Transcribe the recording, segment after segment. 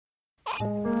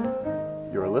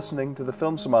You're listening to The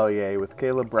Film Sommelier with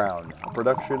Caleb Brown, a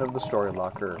production of The Story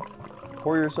Locker.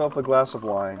 Pour yourself a glass of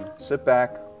wine, sit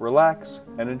back, relax,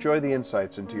 and enjoy the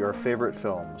insights into your favorite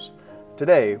films.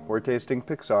 Today, we're tasting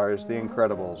Pixar's The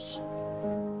Incredibles.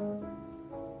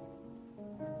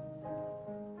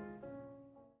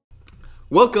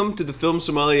 Welcome to the Film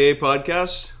Sommelier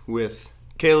podcast with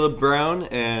Caleb Brown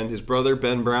and his brother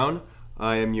Ben Brown.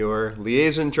 I am your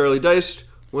liaison, Charlie Deist,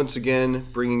 once again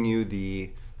bringing you the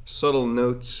subtle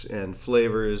notes and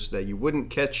flavors that you wouldn't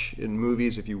catch in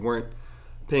movies if you weren't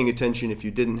paying attention, if you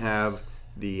didn't have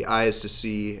the eyes to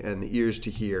see and the ears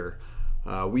to hear.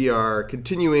 We are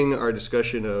continuing our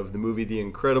discussion of the movie The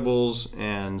Incredibles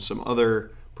and some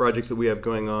other projects that we have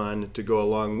going on to go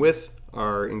along with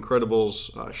our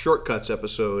Incredibles Shortcuts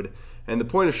episode. And the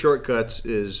point of Shortcuts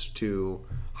is to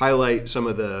highlight some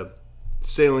of the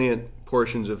salient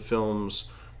portions of films.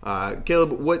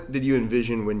 Caleb, what did you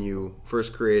envision when you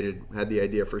first had the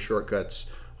idea for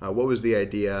Shortcuts? What was the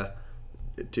idea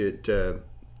to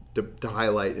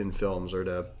highlight in films,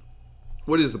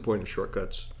 what is the point of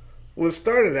Shortcuts? Well, it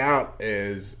started out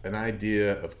as an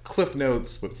idea of Cliff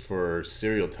Notes, but for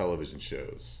serial television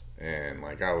shows, and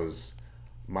I was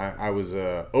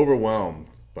overwhelmed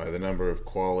by the number of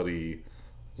quality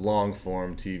long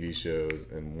form TV shows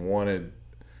and wanted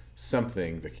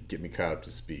something that could get me caught up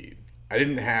to speed. I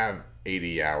didn't have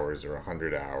 80 hours or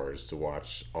 100 hours to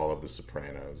watch all of The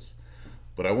Sopranos,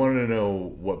 but I wanted to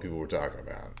know what people were talking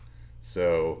about.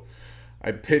 So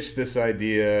I pitched this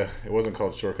idea. It wasn't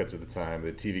called Shortcuts at the time,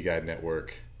 the TV Guide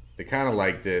Network. They kind of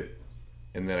liked it,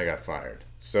 and then I got fired.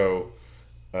 So,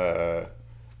 and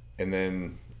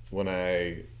then when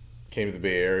I came to the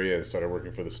Bay Area and started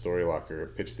working for the Story Locker,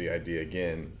 pitched the idea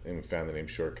again, and we found the name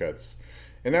Shortcuts.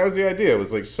 And that was the idea. It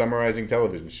was like summarizing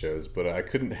television shows, but I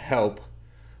couldn't help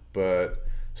but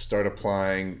start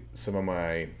applying some of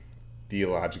my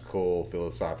theological,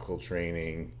 philosophical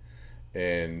training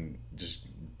and just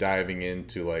diving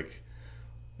into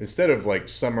instead of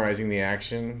summarizing the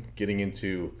action, getting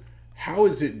into how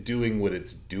is it doing what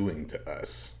it's doing to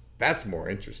us. That's more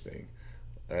interesting.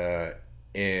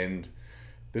 And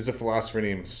there's a philosopher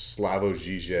named Slavoj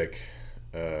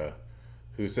Žižek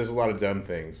who says a lot of dumb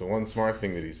things, but one smart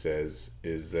thing that he says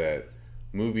is that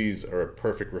movies are a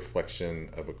perfect reflection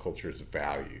of a culture's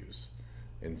values.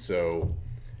 And so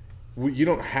you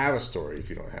don't have a story if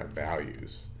you don't have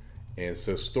values. And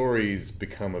so stories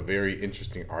become a very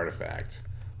interesting artifact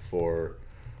for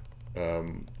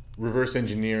reverse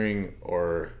engineering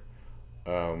or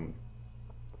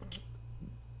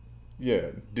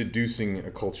deducing a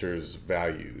culture's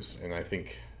values. And I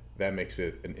think that makes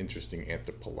it an interesting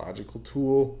anthropological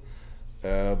tool.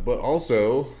 But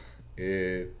also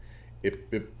it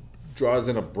draws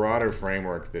in a broader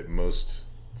framework that most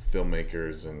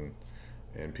filmmakers and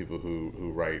people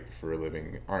who write for a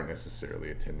living aren't necessarily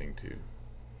attending to.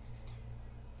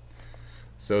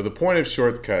 So the point of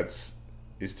Shortcuts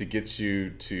is to get you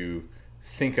to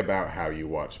think about how you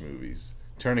watch movies,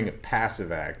 turning a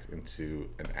passive act into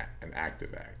an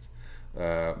active act.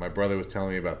 My brother was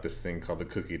telling me about this thing called the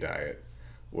cookie diet,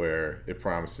 where it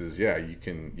promises, you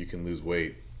can lose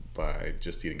weight by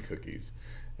just eating cookies,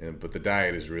 but the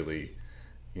diet is really,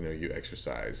 you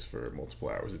exercise for multiple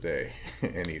hours a day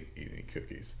and eat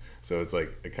cookies. So it's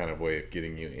like a kind of way of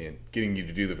getting you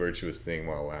to do the virtuous thing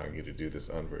while allowing you to do this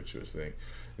unvirtuous thing.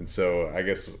 And so I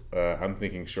guess I'm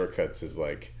thinking Shortcuts is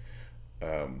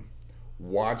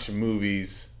watch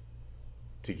movies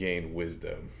to gain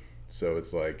wisdom. So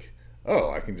it's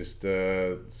I can just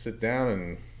sit down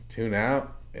and tune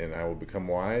out and I will become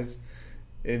wise.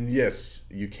 And yes,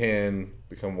 you can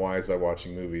become wise by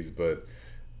watching movies, but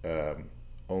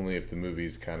only if the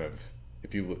movies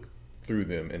if you look through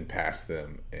them and past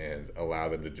them and allow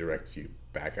them to direct you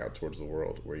back out towards the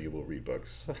world where you will read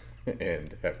books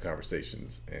and have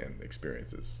conversations and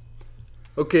experiences.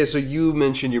 Okay, so you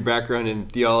mentioned your background in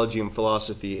theology and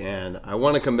philosophy, and I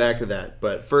want to come back to that.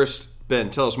 But first, Ben,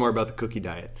 tell us more about the cookie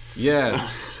diet. Yeah.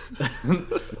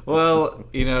 Well,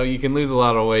 you can lose a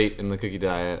lot of weight in the cookie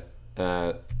diet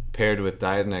paired with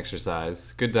diet and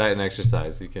exercise. Good diet and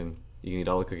exercise, you can eat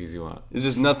all the cookies you want.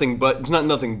 It's not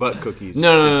nothing but cookies.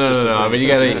 No. I mean, you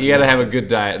gotta have a good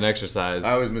diet and exercise.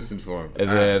 I was misinformed. And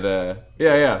then,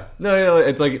 No,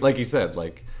 it's like you said,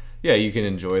 you can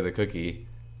enjoy the cookie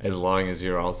as long as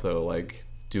you're also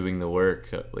doing the work,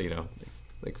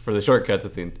 for the Shortcuts,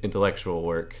 it's the intellectual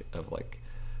work of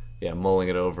mulling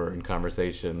it over in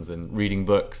conversations and reading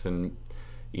books and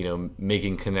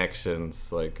making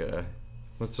connections.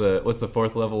 What's the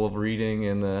fourth level of reading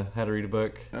in How to Read a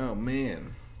Book? Oh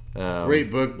man,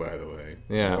 Great book, by the way.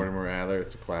 Yeah. Mortimer Adler.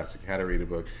 It's a classic. How to read a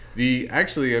book.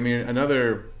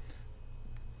 Another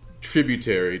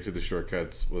tributary to the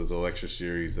shortcuts was a lecture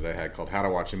series that I had called How to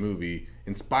Watch a Movie,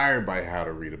 inspired by How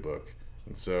to Read a Book.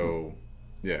 And so,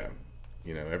 yeah,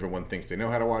 everyone thinks they know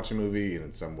how to watch a movie, and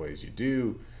in some ways you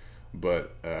do.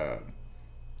 But,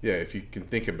 if you can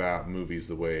think about movies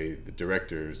the way the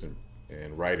directors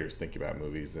and writers think about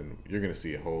movies, then you're going to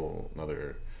see a whole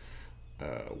another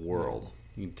world.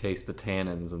 You can taste the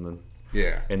tannins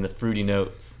and the fruity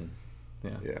notes.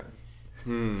 Yeah.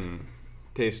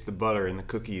 Taste the butter in the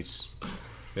cookies.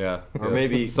 Yeah. Or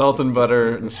maybe salt and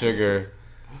butter and sugar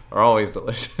are always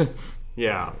delicious.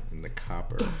 Yeah. And the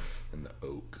copper and the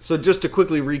oak. So just to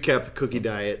quickly recap the cookie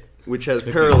diet, which has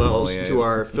parallels to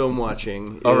our film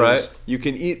watching. All right. You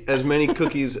can eat as many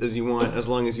cookies as you want as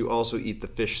long as you also eat the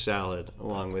fish salad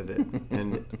along with it.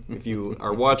 And if you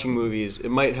are watching movies, it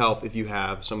might help if you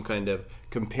have some kind of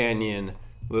companion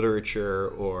literature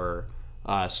or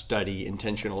study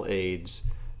intentional aids.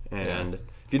 And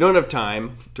if you don't have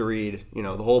time to read,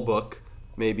 the whole book,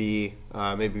 maybe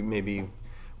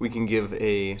we can give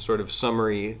a sort of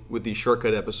summary with these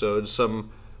shortcut episodes,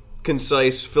 some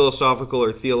concise philosophical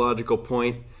or theological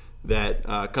point that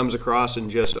comes across in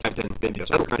just 5-10 videos.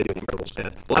 That's what we're trying to do with The Incredibles.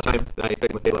 And the last time that I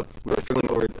played with Caleb, we were struggling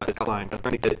over the outline. I'm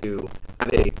trying to get it to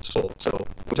have a soul. So when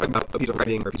we're talking about a piece of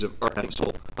writing or a piece of art having a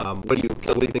soul, what do you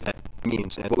think that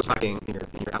means? And what was lacking in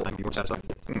your outline to be more satisfying?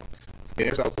 In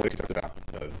Aristotle, he talked about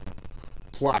the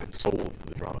plot and soul of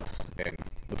the drama. And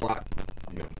the plot,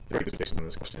 there are discussions on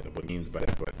this question of what it means by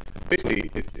that. But basically,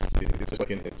 it's just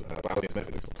like in biology and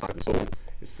metaphysics. The plot is the soul.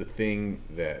 It's the thing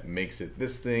that makes it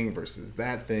this thing versus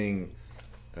that thing,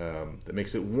 that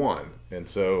makes it one. And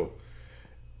so,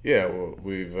 we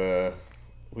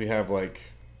have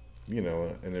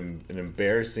an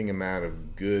embarrassing amount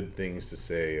of good things to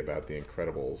say about The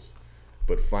Incredibles,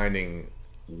 but finding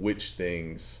which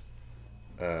things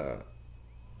are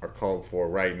called for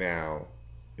right now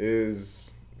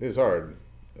is hard,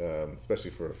 especially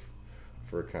for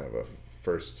kind of a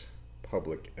first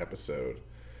public episode,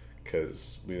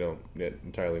 because we don't yet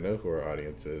entirely know who our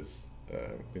audience is.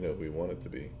 We know who we want it to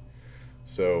be.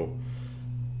 So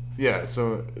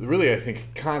really I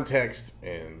think context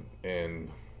and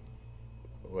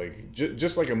like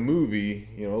just like a movie,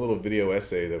 a little video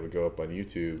essay that would go up on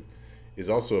YouTube is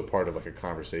also a part of like a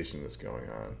conversation that's going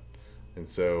on. And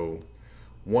so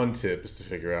one tip is to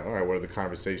figure out, all right, what are the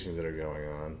conversations that are going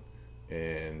on,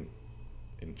 and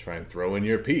try and throw in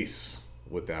your piece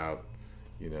without,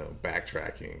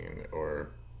 backtracking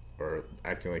or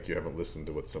acting like you haven't listened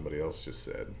to what somebody else just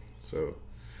said. So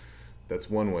that's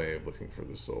one way of looking for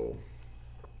the soul.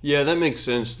 Yeah, that makes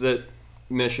sense. That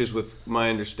meshes with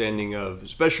my understanding of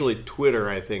especially Twitter,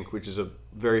 I think, which is a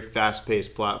very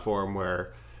fast-paced platform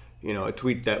where, a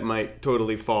tweet that might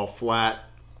totally fall flat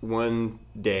one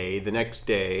day, the next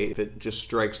day, if it just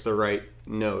strikes the right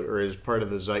note or is part of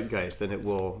the zeitgeist, then it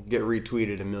will get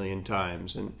retweeted a million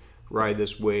times and ride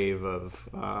this wave of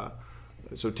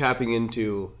so tapping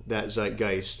into that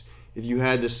zeitgeist. If you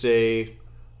had to say,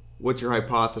 what's your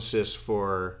hypothesis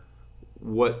for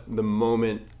what the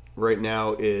moment right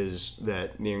now is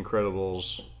that The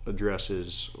Incredibles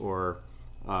addresses, or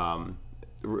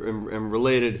and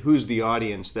related, who's the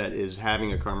audience that is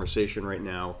having a conversation right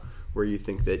now where you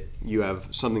think that you have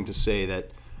something to say that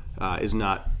is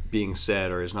not being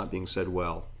said or is not being said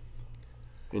well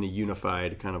in a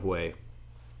unified kind of way?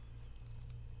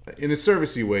 In a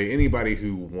servicey way, anybody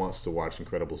who wants to watch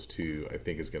Incredibles 2, I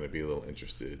think, is going to be a little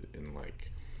interested in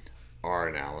like our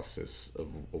analysis of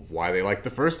why they like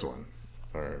the first one.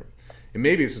 And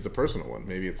maybe it's just a personal one.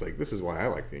 Maybe it's like, this is why I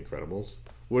like The Incredibles.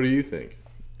 What do you think?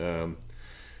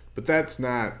 But that's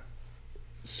not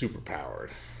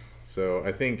superpowered. So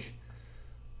I think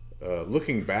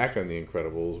looking back on The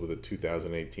Incredibles with a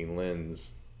 2018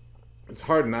 lens, it's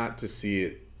hard not to see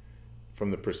it from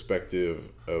the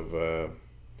perspective of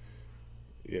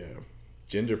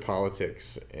gender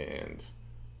politics and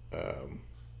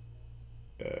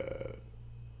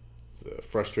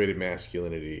frustrated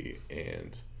masculinity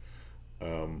and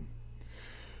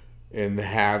the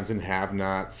haves and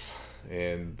have-nots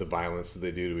and the violence that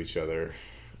they do to each other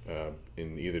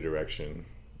in either direction.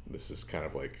 This is kind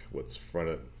of like what's front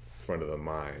of the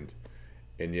mind,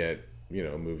 and yet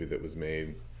a movie that was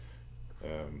made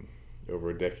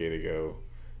over a decade ago,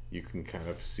 you can kind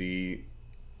of see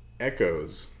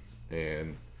echoes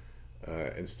and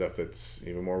stuff that's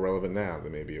even more relevant now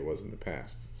than maybe it was in the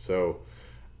past. So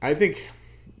I think,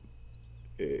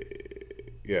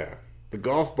 the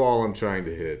golf ball I'm trying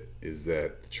to hit is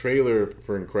that the trailer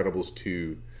for Incredibles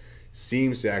 2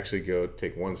 seems to actually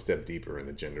take one step deeper in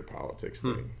the gender politics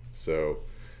thing. So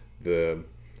the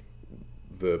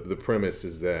premise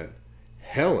is that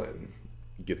Helen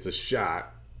gets a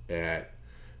shot at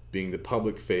being the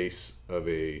public face of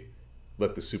a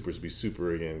 "Let the Supers Be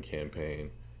Super Again"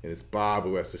 campaign, and it's Bob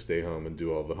who has to stay home and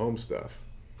do all the home stuff.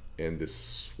 And this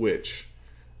switch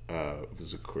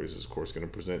is of course going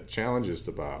to present challenges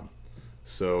to Bob.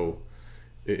 So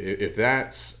if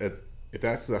that's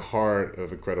the heart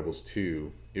of Incredibles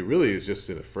 2, it really is just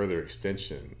in a further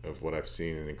extension of what I've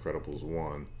seen in Incredibles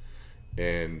 1.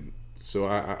 And so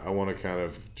I want to kind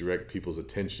of direct people's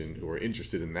attention who are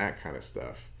interested in that kind of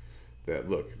stuff. That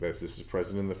look, this is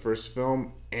present in the first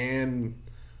film, and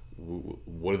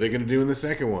what are they going to do in the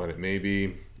second one?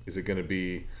 Is it going to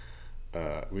be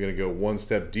we're going to go one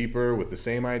step deeper with the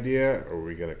same idea, or are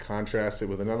we going to contrast it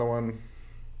with another one?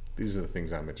 These are the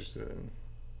things I'm interested in.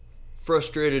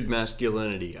 Frustrated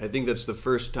masculinity. I think that's the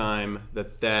first time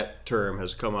that term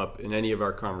has come up in any of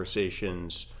our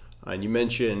conversations. And you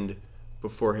mentioned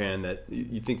beforehand that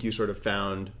you think you sort of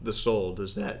found the soul.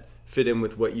 Does that fit in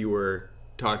with what you were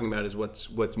talking about as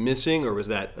what's missing, or was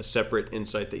that a separate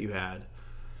insight that you had?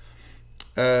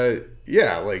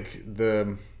 Yeah, like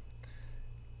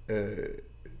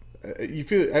you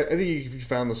feel. I think you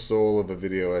found the soul of a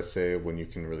video essay when you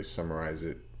can really summarize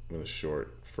it in a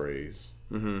short phrase.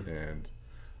 Mm-hmm.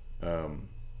 And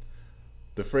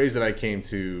the phrase that I came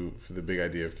to for the big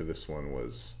idea for this one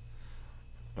was,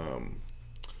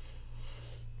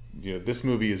 this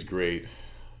movie is great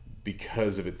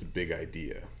because of its big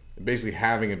idea. Basically,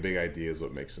 having a big idea is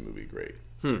what makes a movie great.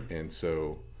 And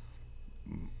so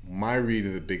my read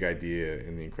of the big idea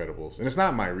in The Incredibles, and it's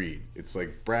not my read, it's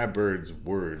like Brad Bird's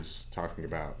words talking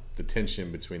about the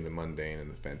tension between the mundane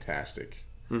and the fantastic.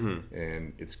 Mm-hmm.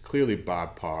 And it's clearly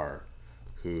Bob Paar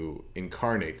who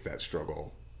incarnates that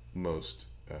struggle most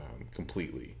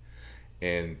completely.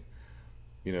 And,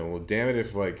 well, damn it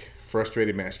if, like,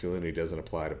 frustrated masculinity doesn't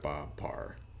apply to Bob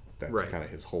Paar. That's right. Kind of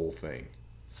his whole thing.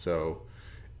 So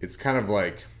it's kind of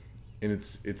like, and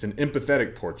it's an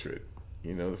empathetic portrait.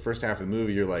 The first half of the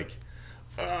movie, you're like,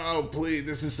 oh, please,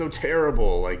 this is so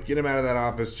terrible. Like, get him out of that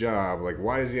office job. Like,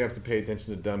 why does he have to pay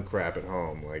attention to dumb crap at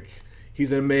home? Like,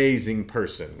 he's an amazing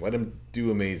person. Let him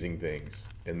do amazing things.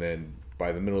 And then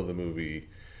by the middle of the movie,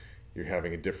 you're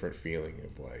having a different feeling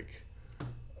of like,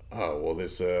 oh, well,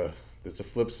 there's a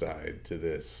flip side to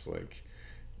this. Like,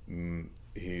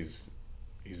 he's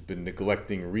been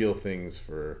neglecting real things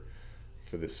for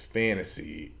this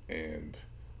fantasy, and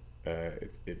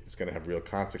it's going to have real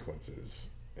consequences.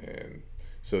 And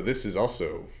so this is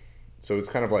also, so it's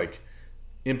kind of like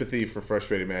empathy for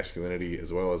frustrated masculinity,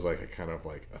 as well as like a kind of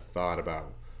like a thought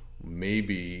about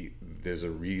maybe there's a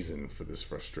reason for this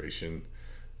frustration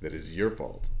that is your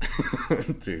fault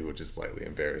too, which is slightly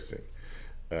embarrassing.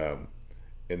 And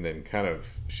then kind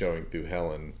of showing through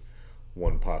Helen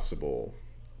one possible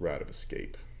route of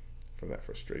escape from that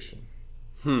frustration.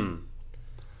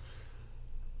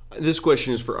 This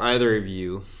question is for either of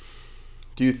you.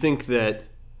 Do you think that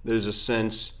there's a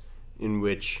sense in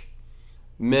which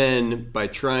men, by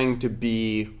trying to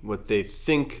be what they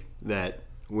think that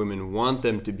women want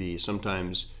them to be,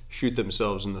 sometimes shoot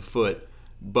themselves in the foot,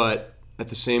 but at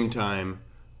the same time,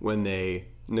 when they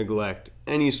neglect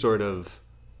any sort of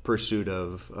pursuit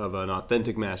of an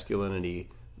authentic masculinity,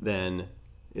 then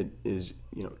it is,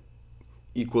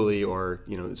 equally or,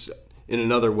 it's in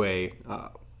another way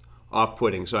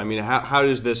off-putting. So, I mean, how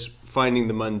does this finding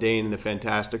the mundane and the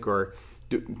fantastic, or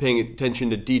paying attention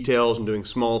to details and doing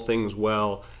small things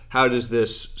well, how does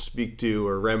this speak to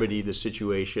or remedy the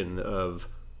situation of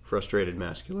frustrated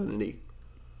masculinity?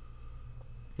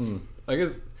 I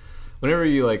guess whenever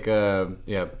you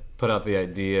put out the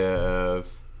idea of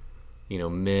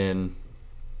men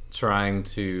trying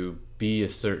to be a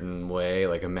certain way,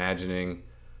 like imagining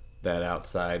that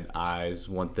outside eyes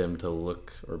want them to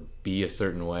look or be a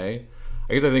certain way,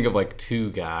 I guess I think of like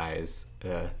two guys.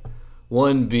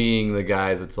 One being the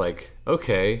guys that's like,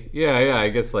 okay, yeah, I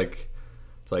guess like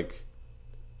it's like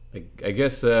I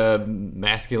guess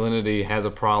masculinity has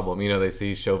a problem. They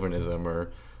see chauvinism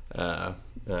or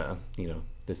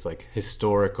this like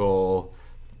historical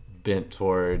bent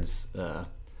towards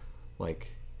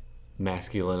like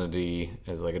masculinity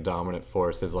as like a dominant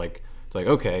force is like, it's like,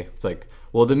 okay, it's like,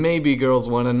 well, then maybe girls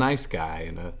want a nice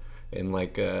guy and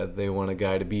they want a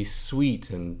guy to be sweet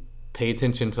and pay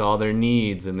attention to all their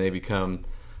needs, and they become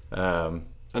an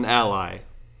ally.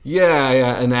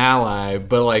 yeah, an ally,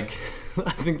 but like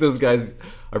I think those guys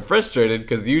are frustrated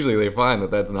because usually they find that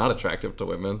that's not attractive to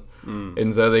women,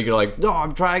 and so they go like, "No,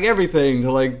 I'm trying everything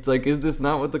to like." It's like, is this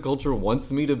not what the culture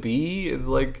wants me to be? Is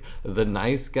like the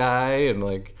nice guy, and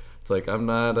like it's like I'm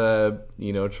not,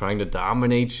 trying to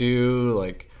dominate you.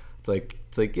 Like it's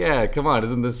like, yeah, come on,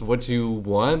 isn't this what you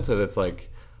want? And it's like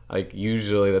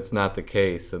usually that's not the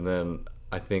case, and then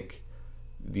I think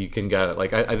you can get it.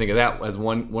 Like I think of that as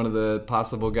one of the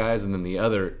possible guys, and then the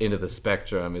other end of the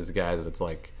spectrum is guys that's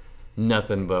like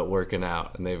nothing but working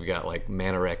out, and they've got like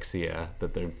manorexia,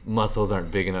 that their muscles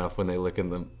aren't big enough when they look in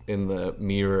the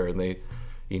mirror, and they,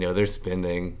 they're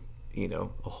spending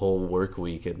a whole work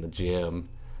week in the gym,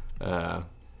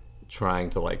 trying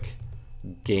to like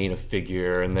gain a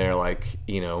figure, and they're like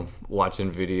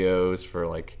watching videos for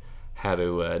like how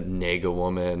to nag a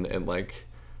woman and like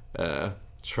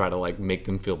try to like make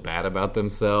them feel bad about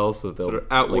themselves, so that they'll sort of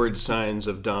outward like, signs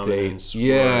of dominance,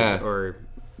 or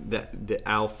the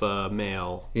alpha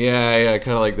male. Yeah,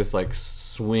 kind of like this like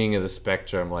swing of the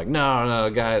spectrum. Like no,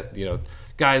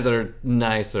 guys that are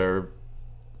nice are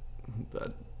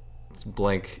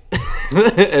blank,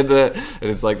 and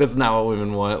it's like that's not what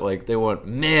women want. Like they want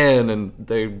men, and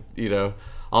they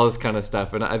all this kind of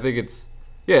stuff. And I think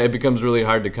it becomes really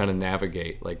hard to kind of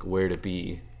navigate like where to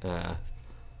be,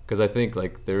 because I think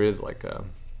like there is like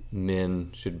men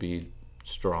should be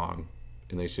strong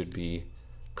and they should be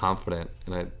confident,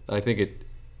 and I think it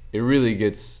really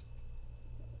gets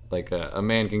like a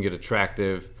man can get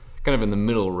attractive kind of in the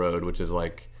middle road, which is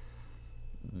like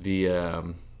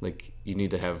the like you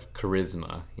need to have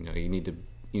charisma, you need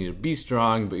to be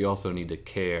strong, but you also need to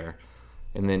care,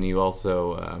 and then you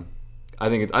also I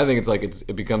think it's like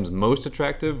it becomes most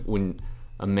attractive when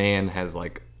a man has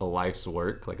like a life's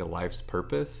work, like a life's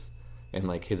purpose, and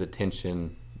like his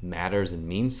attention matters and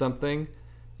means something,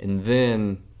 and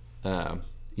then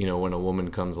when a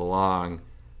woman comes along,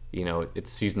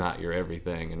 she's not your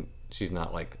everything, and she's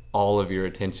not like all of your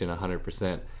attention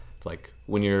 100%. It's like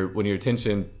when your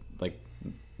attention like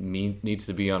needs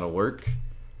to be on a work,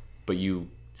 but you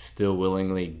still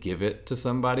willingly give it to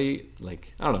somebody,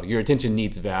 like I don't know, your attention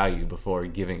needs value before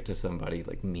giving it to somebody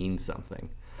like means something.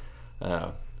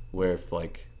 Where if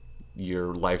like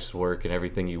your life's work and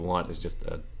everything you want is just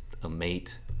a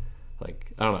mate,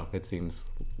 like I don't know, it seems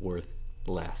worth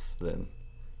less than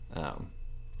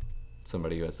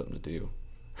somebody who has something to do.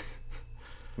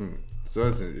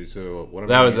 So what I'm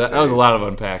that was a lot of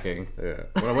unpacking. Yeah,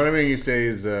 what I'm hearing you say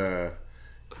is that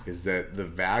the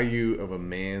value of a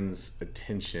man's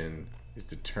attention is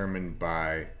determined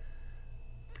by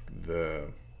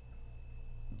the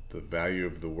value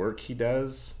of the work he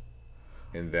does,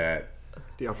 and that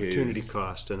the opportunity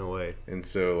cost in a way. And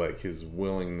so like his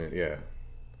willingness, yeah.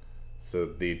 So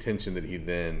the attention that he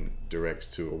then directs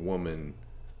to a woman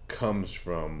comes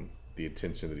from the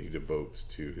attention that he devotes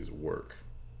to his work.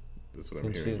 That's what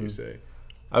I'm hearing you say.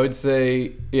 I would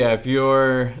say, yeah, I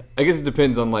guess it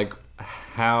depends on like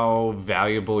how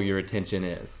valuable your attention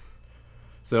is.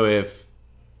 So if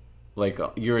like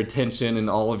your attention and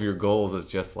all of your goals is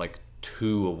just like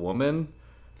to a woman,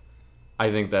 I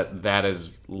think that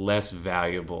is less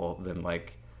valuable than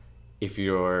like if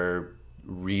you're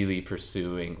really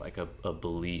pursuing like a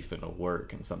belief in a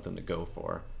work and something to go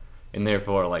for. And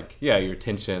therefore like, yeah, your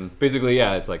attention, basically,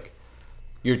 yeah, it's like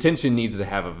your attention needs to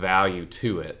have a value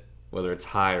to it, whether it's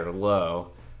high or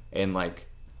low. And like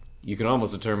you can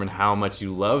almost determine how much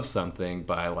you love something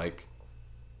by like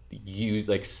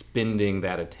spending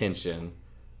that attention.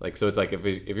 Like, so it's like if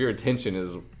your attention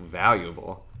is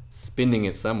valuable, spending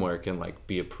it somewhere can like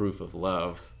be a proof of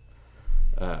love.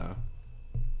 Yeah.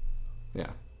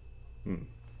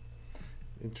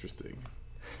 Interesting.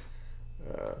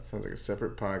 Sounds like a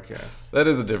separate podcast. That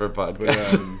is a different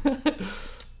podcast. But,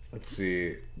 let's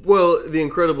see. Well, The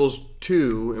Incredibles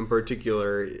 2 in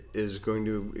particular is going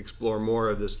to explore more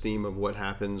of this theme of what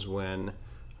happens when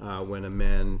a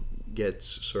man gets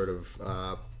sort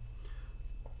of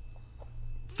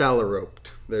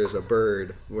phalaroped. There's a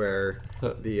bird where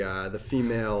the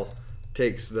female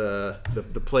takes the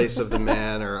place of the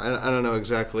man, or I don't know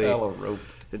exactly. Phalarope.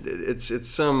 It's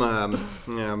some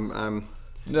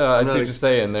no, I see what you're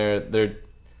saying.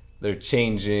 They're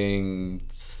changing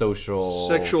sexual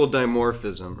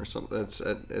dimorphism or something.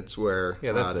 It's where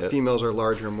the females are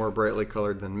larger and more brightly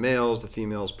colored than males. The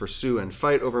females pursue and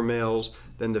fight over males,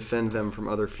 then defend them from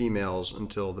other females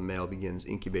until the male begins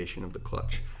incubation of the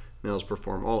clutch. Males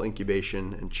perform all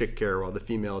incubation and chick care while the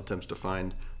female attempts to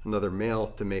find another male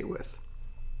to mate with.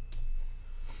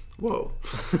 Whoa.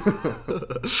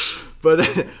 But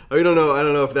I don't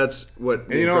know if that's what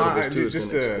Incredibles 2 is going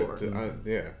to explore.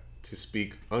 Yeah. to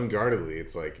speak unguardedly.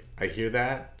 It's like I hear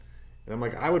that, and I'm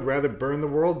like, I would rather burn the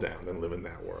world down than live in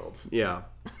that world. Yeah.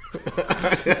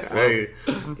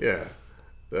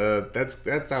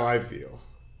 That's how I feel,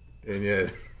 and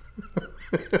yet,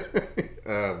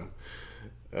 and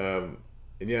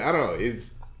yeah, I don't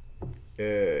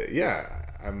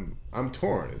know. I'm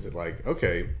torn. Is it like,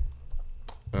 okay?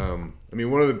 I mean,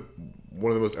 one of the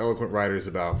most eloquent writers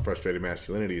about frustrated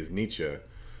masculinity is Nietzsche,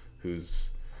 who's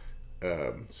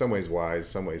some ways wise,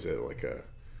 some ways like a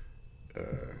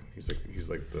he's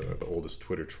like the oldest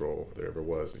Twitter troll there ever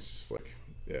was. It's just like,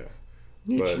 yeah.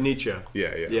 Nietzsche.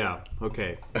 Yeah. Yeah.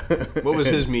 Okay. What was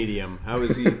his medium? How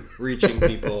was he reaching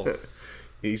people?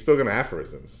 He spoke in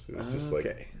aphorisms. It was just Okay.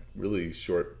 like really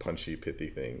short, punchy, pithy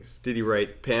things. Did he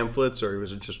write pamphlets or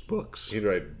was it just books? He'd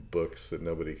write books that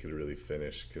nobody could really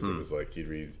finish because it was like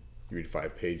you read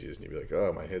 5 pages and you'd be like,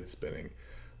 oh, my head's spinning.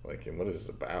 Like, and what is this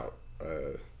about?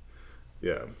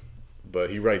 Yeah.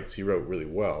 But he wrote really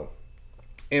well.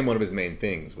 And one of his main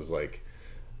things was like,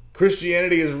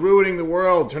 Christianity is ruining the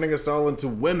world, turning us all into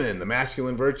women. The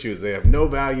masculine virtues, they have no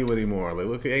value anymore. Like,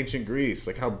 look at ancient Greece,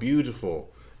 like how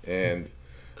beautiful. And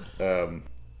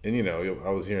you know,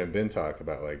 I was hearing Ben talk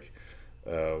about like,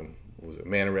 what was it,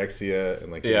 manorexia and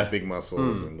like big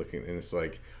muscles and looking, and it's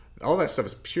like all that stuff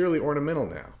is purely ornamental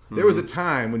now. There was a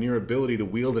time when your ability to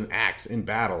wield an axe in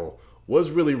battle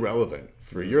was really relevant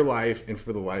for your life and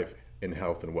for the life and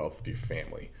health and wealth of your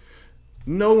family.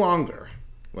 No longer.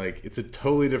 Like, it's a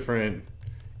totally different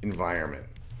environment.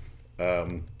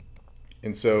 And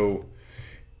so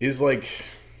is like,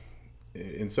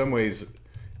 in some ways,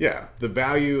 yeah, the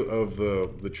value of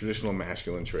the traditional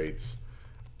masculine traits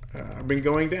have been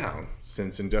going down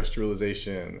since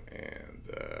industrialization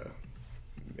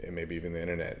and maybe even the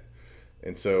internet.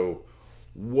 And so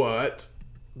what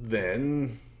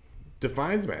then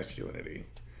defines masculinity?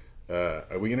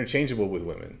 Are we interchangeable with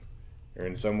women? Or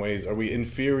in some ways, are we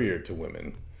inferior to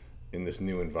women in this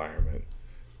new environment?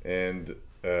 And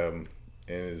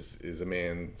is a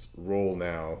man's role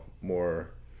now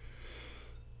more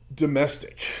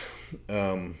domestic?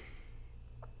 At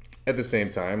the same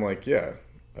time, like, yeah,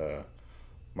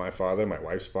 my father, my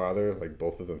wife's father, like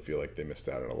both of them feel like they missed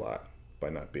out on a lot by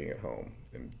not being at home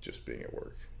and just being at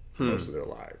work for most of their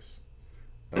lives.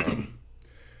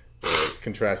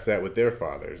 Contrast that with their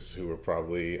fathers, who were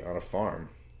probably on a farm,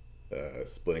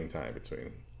 splitting time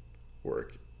between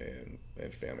work and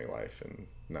family life, and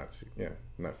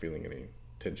not feeling any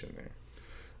tension there.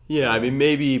 Yeah, I mean,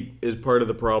 maybe is part of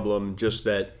the problem just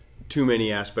that too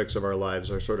many aspects of our lives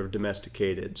are sort of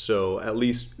domesticated. So at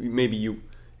least maybe you,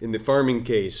 in the farming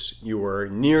case, you were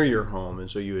near your home, and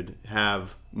so you would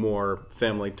have more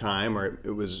family time, or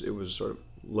it was sort of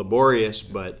laborious,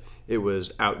 but it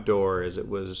was outdoors, it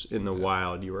was in the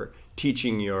wild. You were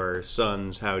teaching your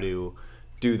sons how to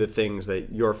do the things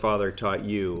that your father taught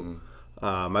you.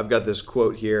 I've got this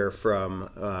quote here from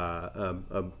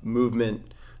a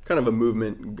movement,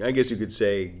 I guess you could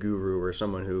say, guru, or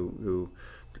someone who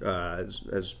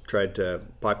has tried to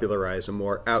popularize a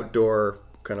more outdoor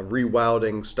kind of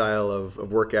rewilding style of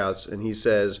workouts. And he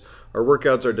says, our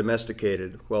workouts are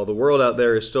domesticated, while the world out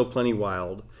there is still plenty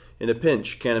wild. In a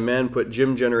pinch, can a man put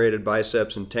gym-generated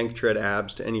biceps and tank tread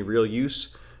abs to any real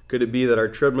use? Could it be that our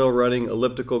treadmill running,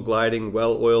 elliptical gliding,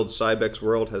 well-oiled Cybex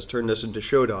world has turned us into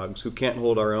show dogs who can't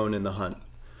hold our own in the hunt?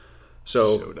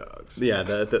 So, Show dogs. Yeah,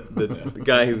 the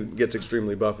guy who gets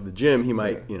extremely buff at the gym, he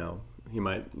might, he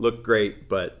might look great,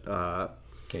 but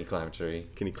Can he climb a tree?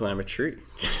 Can he climb a tree?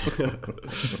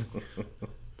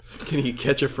 Can he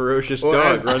catch a ferocious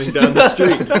dog running down the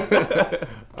street?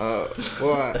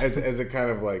 As a kind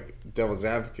of like devil's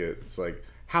advocate, it's like,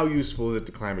 how useful is it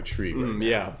to climb a tree right now?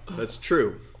 Yeah, that's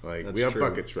true. Like, That's we have true.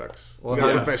 bucket trucks. Well, We got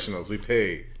yeah. professionals. We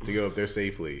pay to go up there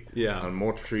safely. Yeah. On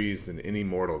more trees than any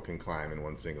mortal can climb in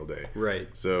one single day. Right.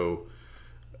 So,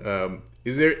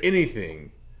 is there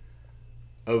anything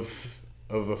of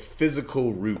a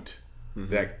physical root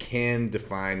that can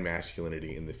define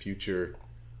masculinity in the future?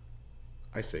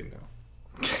 I say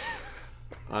no.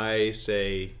 I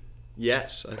say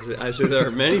yes. I say there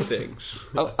are many things.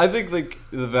 I think like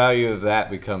the value of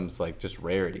that becomes like just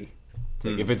rarity. It's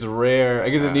like if it's rare, I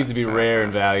guess it needs to be rare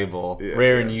and valuable,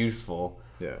 rare and useful.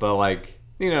 Yeah. But like,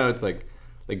 it's like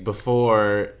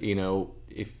before,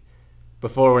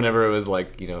 before whenever it was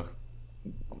like,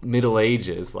 Middle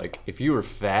Ages, like if you were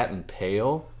fat and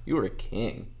pale, you were a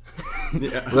king.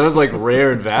 Yeah. So that was like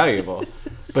rare and valuable.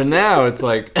 But now it's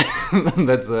like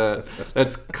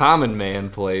that's common man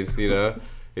place,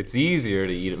 It's easier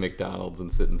to eat at McDonald's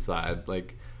and sit inside.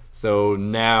 Like, so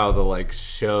now the like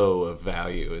show of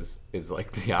value is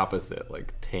like the opposite,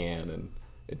 like tan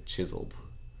and chiseled.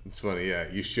 It's funny, yeah.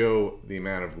 You show the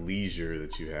amount of leisure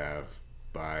that you have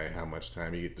by how much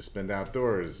time you get to spend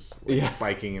outdoors, like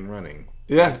biking and running.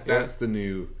 Yeah, that's the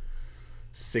new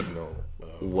signal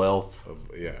of wealth.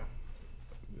 Of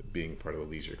being part of the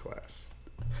leisure class.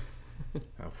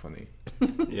 How funny.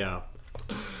 Yeah.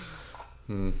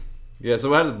 Yeah.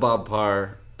 So how does Bob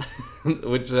Paar,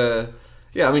 which, I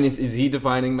mean, is he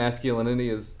defining masculinity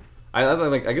as?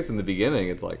 I guess in the beginning,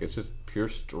 it's just pure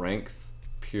strength,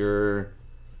 pure,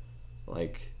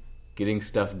 like, getting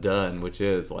stuff done, which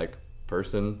is like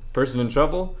person in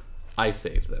trouble, I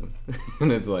save them.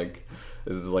 And it's like,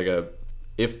 this is like a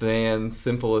if then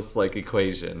simplest like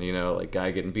equation, like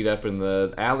guy getting beat up in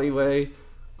the alleyway,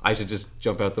 I should just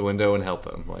jump out the window and help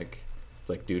him. Like, it's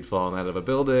like dude falling out of a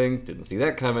building, didn't see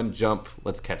that coming, jump,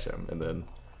 let's catch him. And then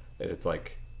it's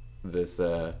like this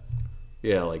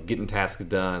like getting tasks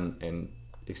done, and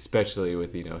especially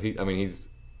with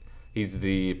he's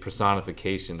the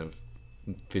personification of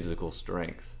physical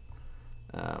strength.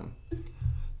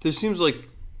 It seems like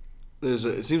there's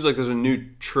a new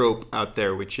trope out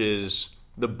there, which is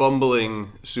the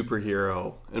bumbling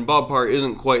superhero, and Bob Paar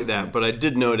isn't quite that. But I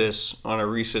did notice on a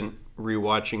recent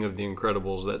rewatching of The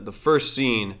Incredibles that the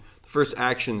first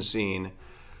action scene,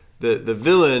 the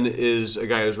villain is a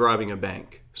guy who's robbing a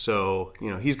bank. So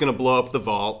he's going to blow up the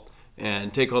vault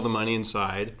and take all the money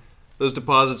inside. Those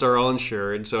deposits are all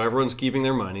insured, so everyone's keeping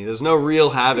their money. There's no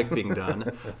real havoc being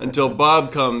done until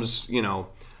Bob comes,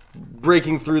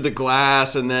 breaking through the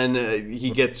glass, and then he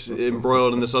gets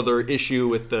embroiled in this other issue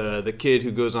with the kid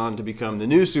who goes on to become the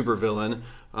new supervillain.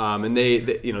 And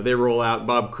they roll out.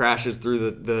 Bob crashes through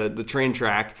the train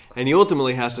track, and he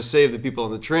ultimately has to save the people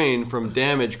on the train from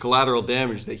collateral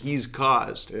damage that he's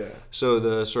caused. Yeah. So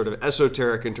the sort of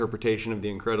esoteric interpretation of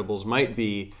The Incredibles might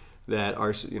be that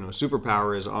our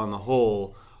superpowers on the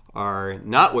whole are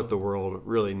not what the world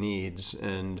really needs,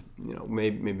 and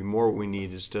maybe more what we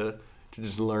need is to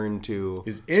just learn to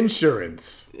is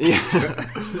insurance. Yeah.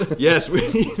 Yes, we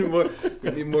need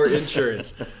more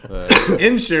insurance.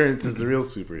 Insurance is the real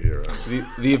superhero.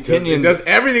 The opinions it does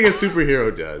everything a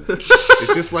superhero does.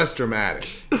 It's just less dramatic.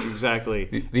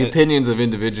 Exactly. The opinions of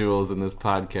individuals in this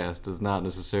podcast does not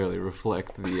necessarily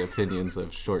reflect the opinions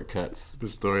of Shortcuts, the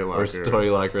Story Locker, or Story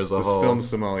Locker as a the whole. Film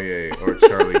Sommelier, or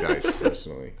Charlie Dice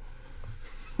personally.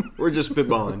 We're just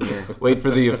spitballing here. Wait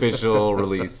for the official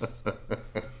release.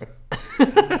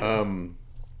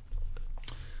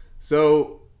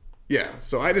 So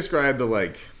I described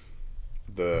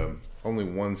the only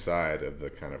one side of the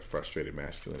kind of frustrated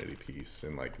masculinity piece,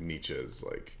 and like Nietzsche's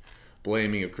like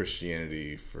blaming of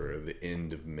Christianity for the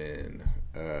end of men,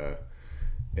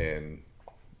 and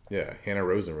Hannah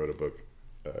Rosen wrote a book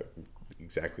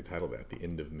exactly titled that, The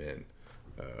End of Men,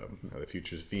 how the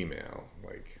future's female,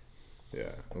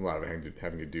 a lot of it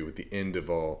having to do with the end of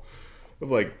all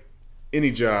of any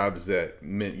jobs that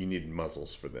meant you needed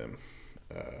muzzles for them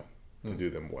to do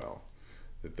them well.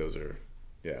 That those are,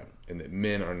 and that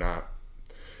men are not,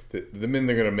 the men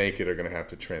that are going to make it are going to have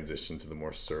to transition to the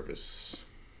more service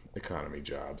economy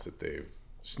jobs that they've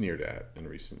sneered at in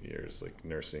recent years, like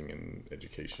nursing and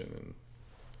education.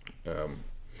 And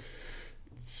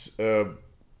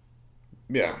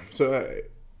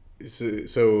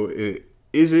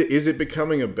Is it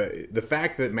becoming the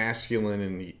fact that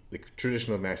masculinity, the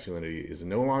tradition of masculinity, is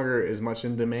no longer as much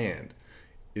in demand?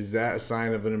 Is that a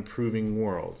sign of an improving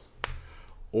world,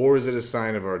 or is it a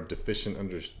sign of our deficient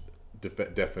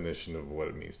definition of what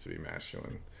it means to be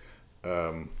masculine?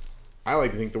 I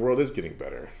like to think the world is getting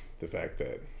better. The fact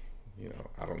that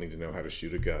I don't need to know how to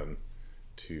shoot a gun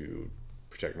to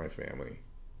protect my family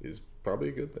is probably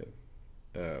a good thing.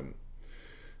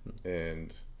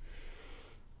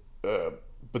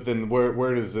 But then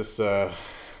where does this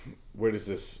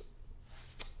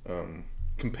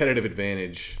competitive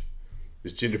advantage,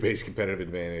 this gender-based competitive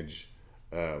advantage,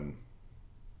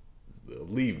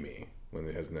 leave me when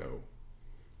it has no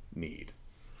need?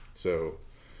 So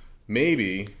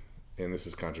maybe, and this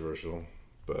is controversial,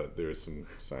 but there is some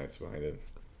science behind it.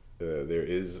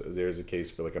 There's a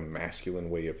case for a masculine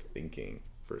way of thinking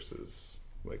versus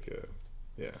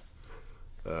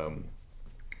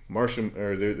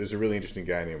there's a really interesting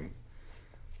guy named,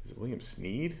 is it William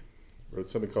Sneed? Wrote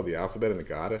something called The Alphabet and the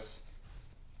Goddess,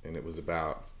 and it was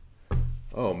about,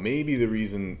 maybe the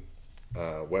reason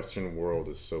Western world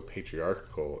is so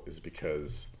patriarchal is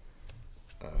because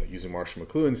using Marshall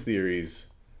McLuhan's theories,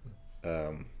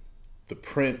 the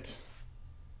print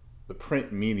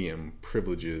medium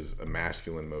privileges a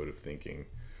masculine mode of thinking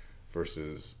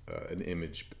versus an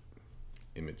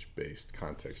image-based,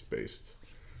 context-based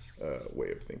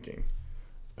way of thinking.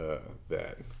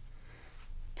 That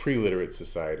pre-literate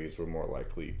societies were more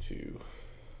likely to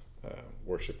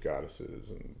worship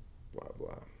goddesses and blah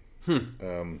blah.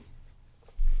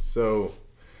 So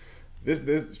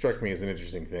this struck me as an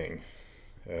interesting thing,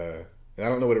 and I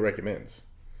don't know what it recommends.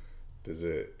 Does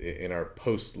it, in our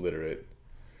post-literate,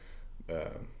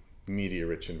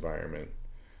 media-rich environment?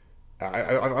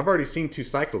 I've already seen 2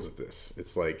 cycles of this.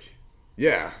 It's like,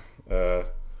 in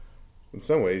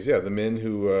some ways, the men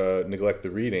who neglect the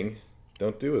reading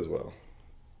don't do as well,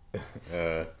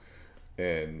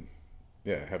 and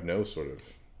have no sort of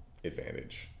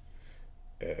advantage.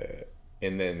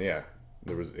 And then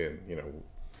there was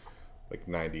like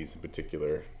 90s in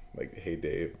particular, like the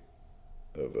heyday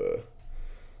of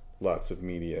lots of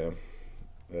media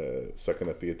sucking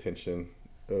up the attention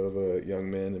of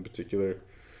young men in particular.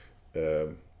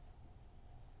 And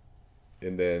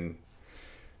then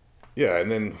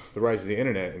the rise of the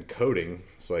internet and coding.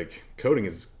 It's like coding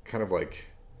is kind of like,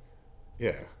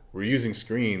 we're using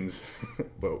screens,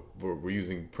 but we're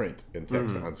using print and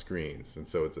text on screens, and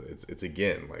so it's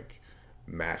again like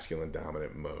masculine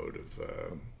dominant mode of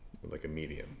like a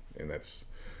medium, and that's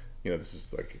this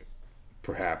is like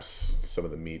perhaps some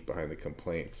of the meat behind the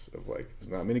complaints of like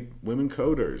there's not many women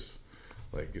coders.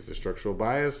 Like, is there structural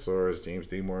bias, or as James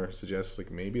Damore suggests,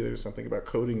 like maybe there's something about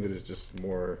coding that is just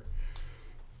more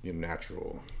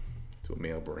natural to a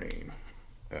male brain.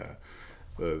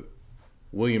 The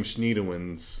William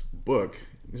Schneidewin's book,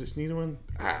 is it Schneidewin?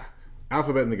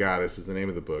 Alphabet and the Goddess is the name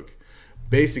of the book.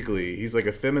 Basically, he's like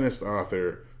a feminist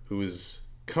author who is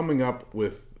coming up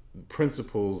with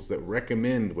principles that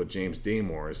recommend what James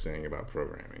Damore is saying about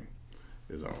programming,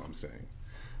 is all I'm saying.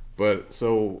 But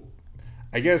so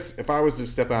I guess if I was to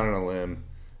step out on a limb,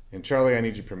 and Charlie, I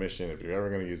need your permission if you're ever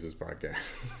going to use this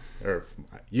podcast, or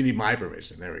you need my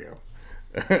permission. There we go.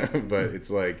 But it's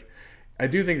like, I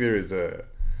do think there is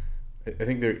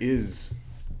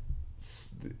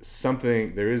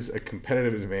something, there is a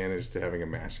competitive advantage to having a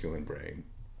masculine brain,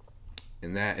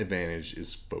 and that advantage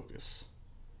is focus.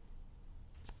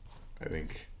 I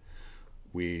think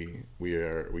we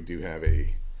do have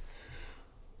a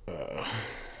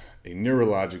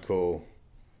neurological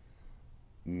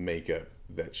makeup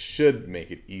that should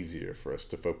make it easier for us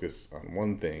to focus on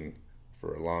one thing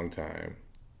for a long time,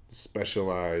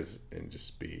 specialize and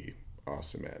just be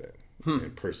awesome at it,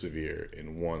 and persevere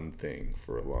in one thing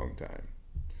for a long time.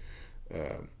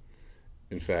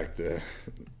 In fact,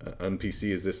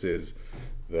 un-PC as this is,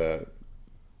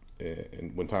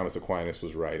 when Thomas Aquinas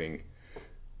was writing,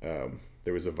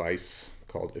 there was a vice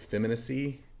called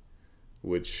effeminacy,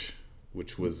 which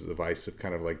was the vice of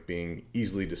kind of like being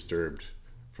easily disturbed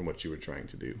from what you were trying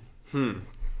to do.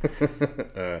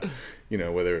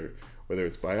 Whether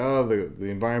it's by the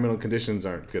environmental conditions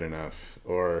aren't good enough,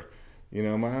 or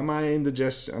my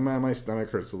indigestion, my stomach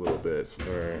hurts a little bit,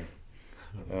 or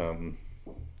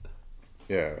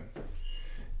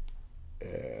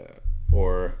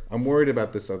or I'm worried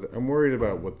about I'm worried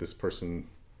about what this person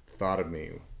thought of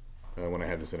me when I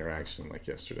had this interaction like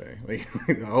yesterday. Like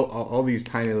all these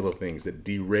tiny little things that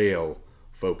derail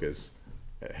focus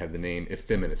had the name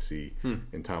effeminacy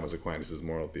in Thomas Aquinas'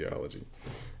 moral theology.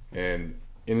 And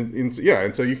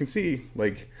so you can see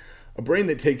like a brain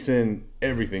that takes in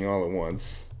everything all at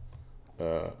once,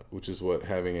 which is what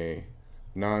having a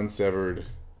non-severed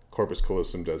corpus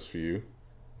callosum does for you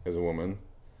as a woman.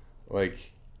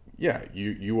 Like,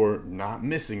 you are not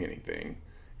missing anything,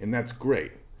 and that's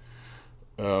great.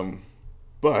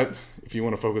 But if you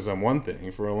want to focus on one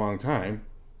thing for a long time,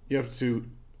 you have to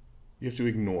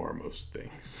ignore most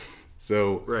things.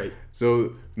 So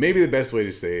maybe the best way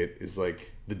to say it is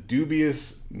like the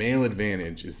dubious male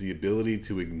advantage is the ability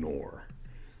to ignore.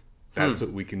 That's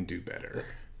what we can do better.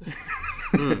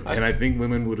 And I think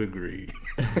women would agree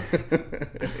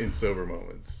in sober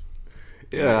moments.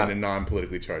 In a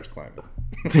non-politically charged climate.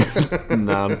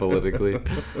 Non-politically.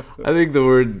 I think the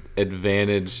word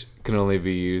advantage can only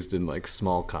be used in like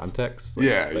small contexts.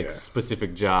 Like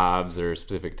specific jobs or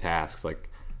specific tasks. Like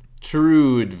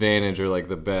true advantage or like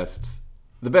the best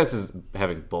is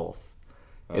having both.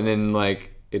 And then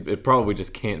like it probably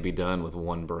just can't be done with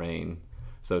one brain.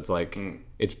 So it's like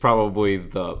it's probably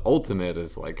the ultimate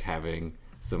is like having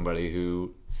somebody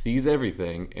who sees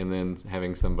everything, and then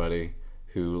having somebody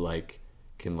who like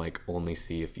can like only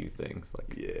see a few things.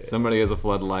 Like somebody has a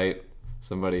floodlight,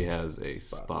 somebody has a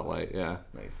spotlight. Yeah.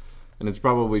 Nice. And it's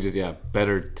probably just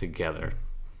better together.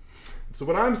 So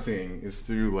what I'm seeing is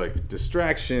through like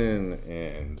distraction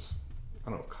and I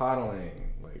don't know,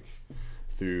 coddling, like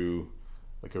through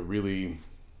like a really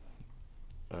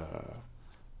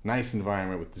nice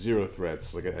environment with zero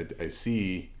threats. Like I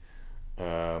see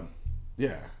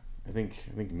I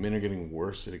think men are getting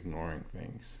worse at ignoring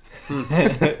things.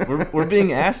 we're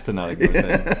being asked to not ignore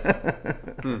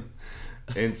things.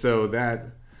 And so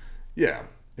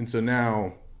and so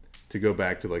now to go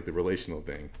back to like the relational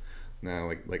thing, now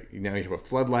like now you have a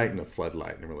floodlight and a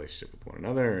floodlight in a relationship with one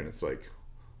another, and it's like,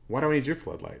 why do I need your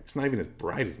floodlight? It's not even as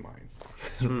bright as mine.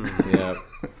 Yeah.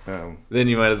 Then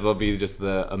you might as well be just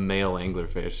a male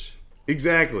anglerfish.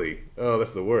 Exactly. Oh,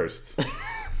 that's the worst.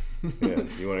 Yeah,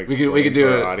 you want to we could do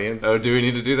for it. our audience? Oh, do we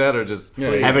need to do that, or just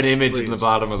have an image in the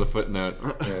bottom of the footnotes?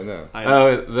 Yeah, no.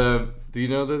 Do you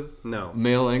know this? No.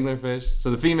 Male anglerfish.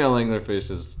 So the female anglerfish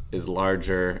is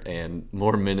larger and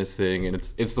more menacing, and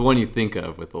it's the one you think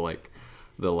of with the light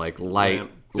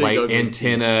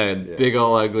antenna teeth. And big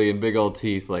ol' ugly and big old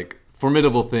teeth, like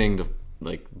formidable thing to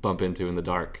like bump into in the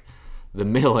dark. The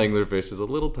male anglerfish is a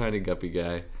little tiny guppy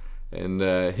guy, and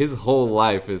his whole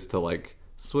life is to like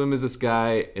swim as this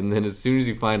guy, and then as soon as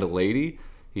you find a lady,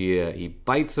 he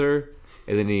bites her,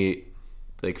 and then he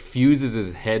like fuses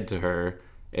his head to her,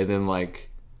 and then like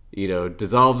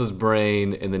dissolves his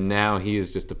brain, and then now he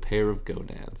is just a pair of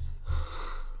gonads.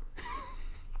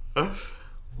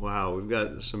 Wow, we've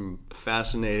got some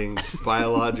fascinating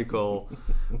biological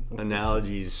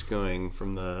analogies going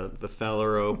from the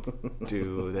phalarope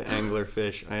to the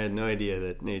anglerfish. I had no idea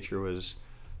that nature was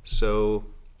so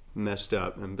messed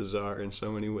up and bizarre in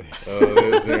so many ways.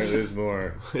 Oh, there's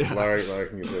more. Yeah. Larry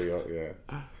can tell you.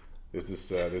 Yeah, there's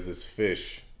this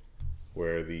fish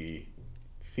where the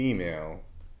female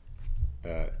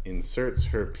inserts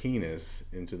her penis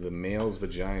into the male's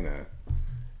vagina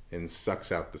and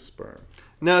sucks out the sperm.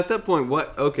 Now, at that point,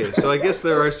 what? Okay, so I guess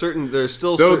there's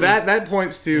still. So certain... that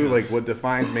points to like what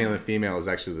defines male and female is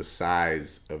actually the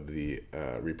size of the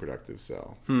reproductive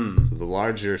cell. So the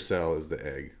larger cell is the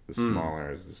egg, the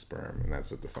smaller is the sperm, and that's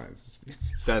what defines the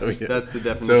species. That's the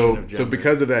definition of gender. So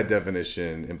because of that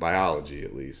definition in biology,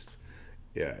 at least,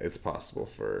 it's possible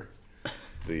for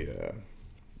the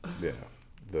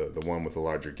one with the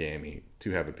larger gamete to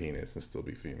have a penis and still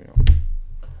be female.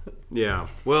 Yeah.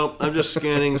 Well, I'm just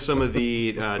scanning some of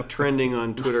the trending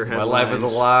on Twitter headlines. My life is a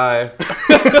lie.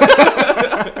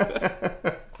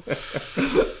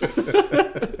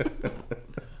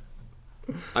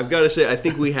 I've got to say, I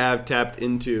think we have tapped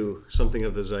into something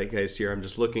of the zeitgeist here. I'm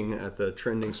just looking at the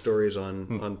trending stories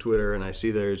on Twitter, and I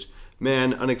see there's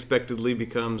man unexpectedly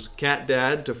becomes cat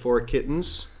dad to 4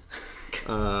 kittens.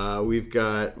 We've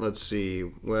got, let's see,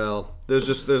 well,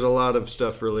 there's a lot of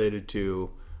stuff related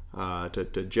to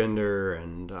gender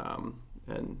and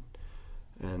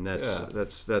that's.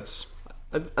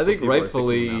 I think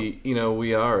rightfully,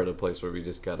 we are at a place where we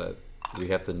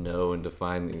have to know and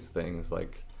define these things.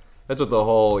 Like that's what the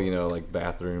whole, like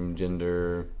bathroom,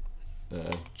 gender,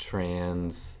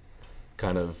 trans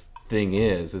kind of thing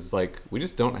is. It's like we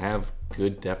just don't have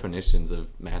good definitions of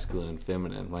masculine and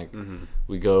feminine. Like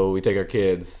we take our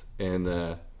kids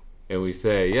and we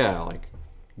say, like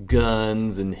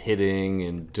guns and hitting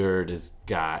and dirt is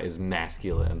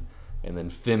masculine, and then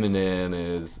feminine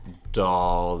is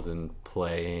dolls and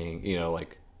playing,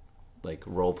 like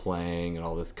role playing and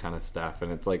all this kind of stuff.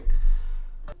 And it's like,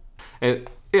 and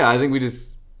I think we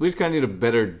just kind of need a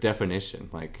better definition,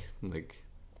 like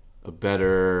a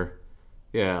better,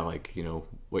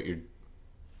 what your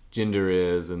gender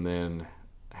is, and then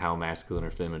how masculine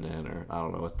or feminine, or I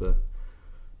don't know what the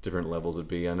different levels would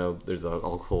be. I know there's a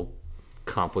whole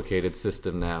complicated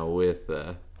system now with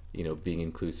being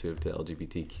inclusive to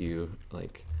LGBTQ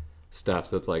like stuff,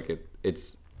 so it's like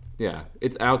it's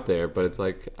out there, but it's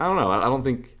like I don't know.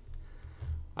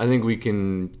 I think we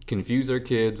can confuse our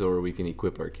kids or we can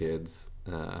equip our kids,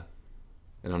 and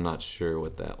I'm not sure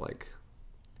what that like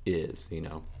is,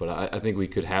 but I think we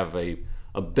could have a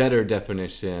better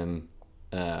definition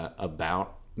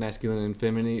about masculine and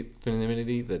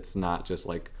femininity that's not just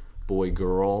like boy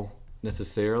girl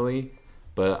necessarily.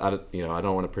 But I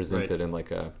don't want to present it in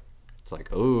like it's like,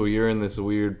 oh, you're in this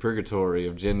weird purgatory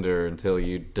of gender until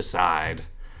you decide.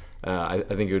 I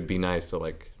think it would be nice to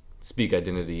like speak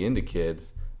identity into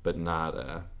kids, but not.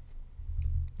 I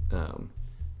don't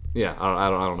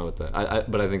know what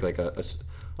but I think like a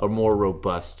more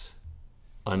robust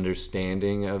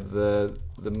understanding of the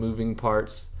moving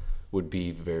parts would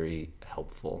be very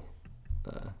helpful.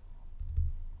 I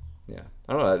don't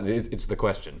know. It's the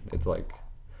question. It's like.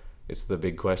 It's the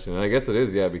big question, and I guess it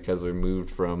is, because we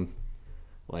moved from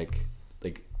our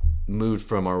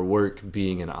work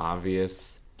being an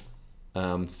obvious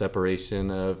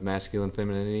separation of masculine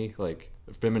femininity, like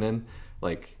feminine,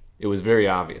 like it was very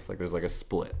obvious. Like there's like a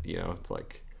split, It's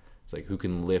like who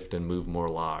can lift and move more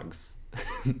logs,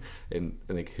 and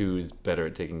like who's better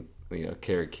at taking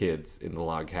care of kids in the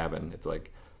log cabin. It's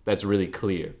like that's really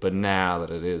clear. But now that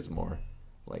it is more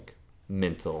like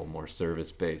mental, more service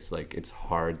based, like it's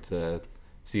hard to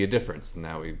see a difference. And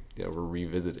now we're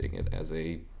revisiting it as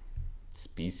a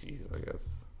species, I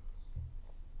guess,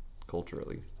 culture at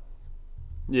least.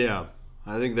 Yeah,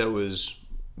 I think that was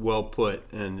well put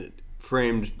and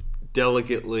framed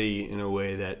delicately in a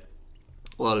way that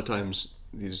a lot of times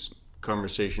these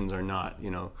conversations are not,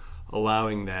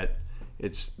 allowing that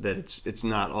it's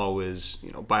not always,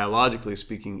 biologically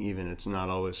speaking, even it's not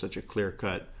always such a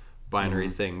clear-cut binary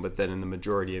thing, but that in the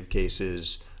majority of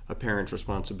cases a parent's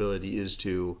responsibility is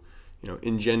to,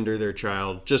 engender their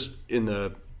child, just in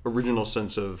the original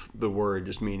sense of the word,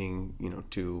 just meaning,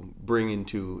 to bring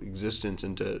into existence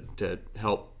and to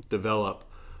help develop,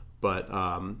 but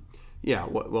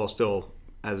while still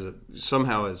as a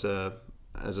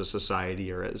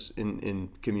society or as in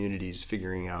communities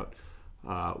figuring out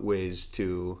ways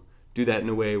to do that in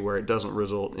a way where it doesn't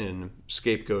result in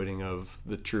scapegoating of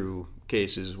the true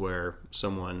cases where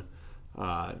someone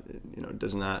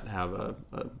does not have a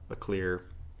clear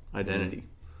identity.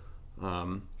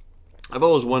 I've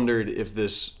always wondered if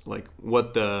this, like,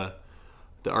 what the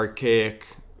archaic,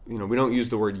 we don't use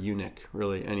the word eunuch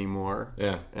really anymore.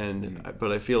 Yeah.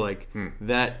 But I feel like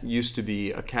that used to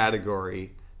be a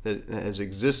category that has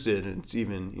existed, and it's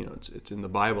even, it's in the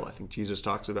Bible. I think Jesus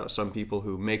talks about some people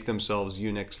who make themselves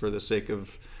eunuchs for the sake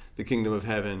of the kingdom of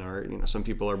heaven, or some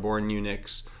people are born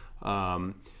eunuchs.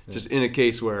 Just in a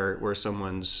case where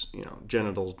someone's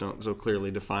genitals don't so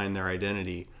clearly define their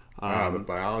identity. But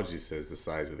biology says the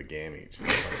size of the gamete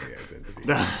defines the identity.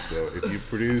 So if you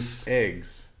produce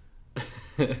eggs,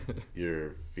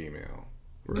 you're female.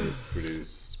 Right. If you produce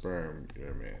sperm,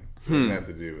 you're a man. It doesn't have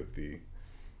to do with the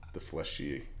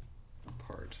fleshy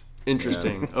part.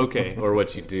 Interesting. Yeah. Okay. Or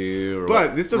what you do.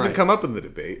 But this doesn't come up in the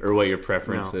debate. Or what your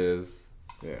preference is.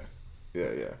 Yeah.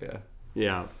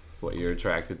 What you're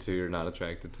attracted to or not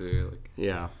attracted to. Like.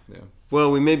 Yeah.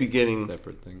 Well, we may be getting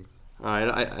separate things.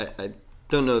 I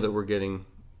don't know that we're getting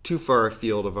too far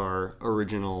afield of our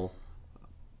original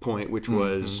point, which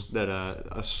was that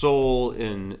a soul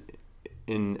in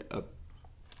a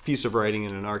piece of writing,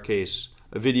 and in our case,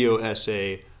 a video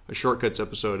essay, a Shortcuts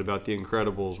episode about the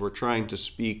Incredibles, we're trying to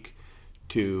speak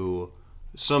to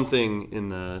something in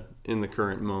the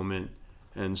current moment.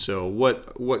 And so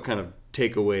what kind of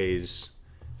takeaways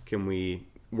can we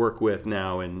work with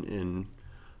now in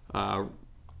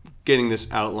getting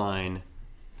this outline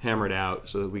hammered out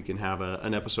so that we can have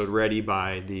an episode ready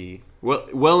by the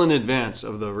well in advance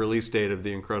of the release date of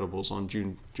The Incredibles on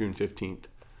June 15th.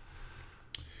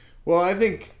 Well, I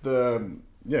think the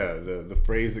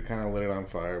phrase that kind of lit it on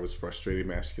fire was frustrated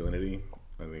masculinity.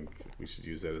 I think we should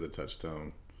use that as a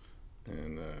touchstone.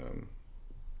 And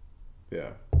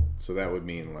so that would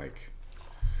mean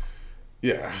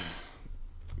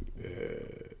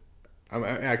I'm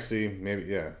actually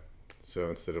So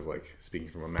instead of speaking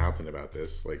from a mountain about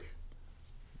this,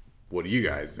 what do you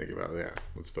guys think about that?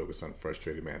 Let's focus on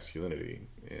frustrated masculinity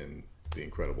in The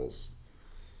Incredibles,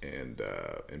 and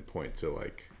point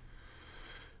to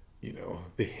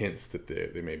the hints that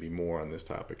there may be more on this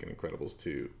topic in Incredibles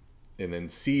 2, and then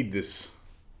seed this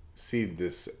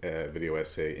video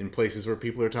essay in places where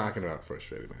people are talking about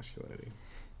frustrated masculinity.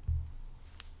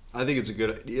 I think it's a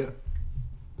good idea.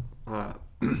 I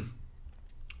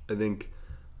think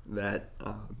that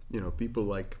people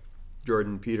like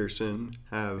Jordan Peterson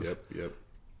have. Yep.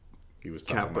 He was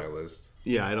top of my list.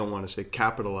 Yeah, I don't want to say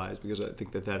capitalized, because I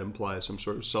think that implies some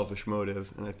sort of selfish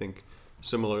motive, and I think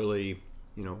similarly,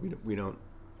 we don't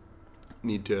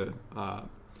need to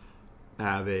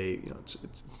have a.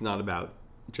 It's not about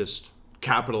just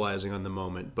capitalizing on the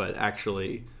moment, but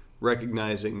actually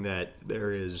recognizing that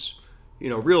there is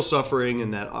real suffering,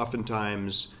 and that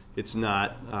oftentimes it's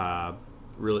not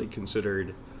really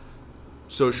considered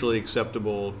socially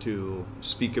acceptable to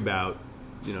speak about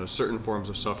certain forms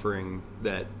of suffering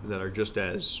that are just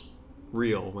as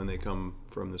real when they come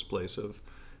from this place of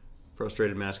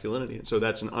frustrated masculinity. And so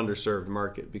that's an underserved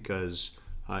market, because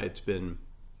it's been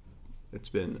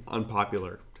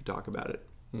unpopular to talk about it.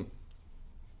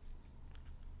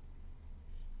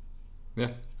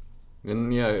 Yeah.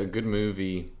 And a good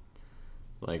movie,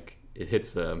 it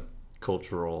hits a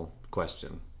cultural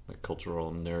question,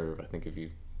 cultural nerve, I think, if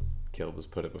Caleb has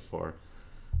put it before.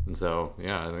 And so,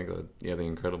 I think that, The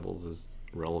Incredibles is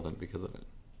relevant because of it.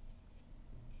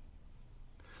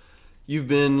 You've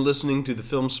been listening to the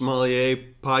Film Sommelier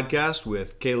podcast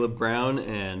with Caleb Brown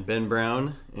and Ben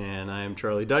Brown, and I am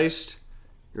Charlie Deist,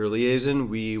 your liaison.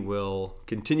 We will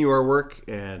continue our work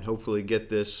and hopefully get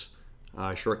this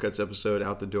Shortcuts episode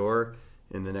out the door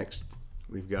in the next,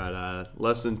 we've got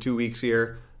less than 2 weeks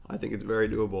here. I think it's very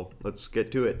doable. Let's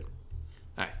get to it.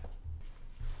 All right.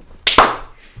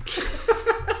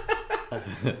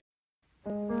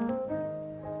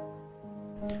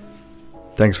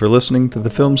 Thanks for listening to the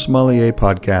Film Sommelier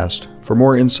podcast. For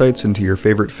more insights into your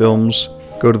favorite films,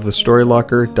 go to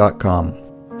thestorylocker.com.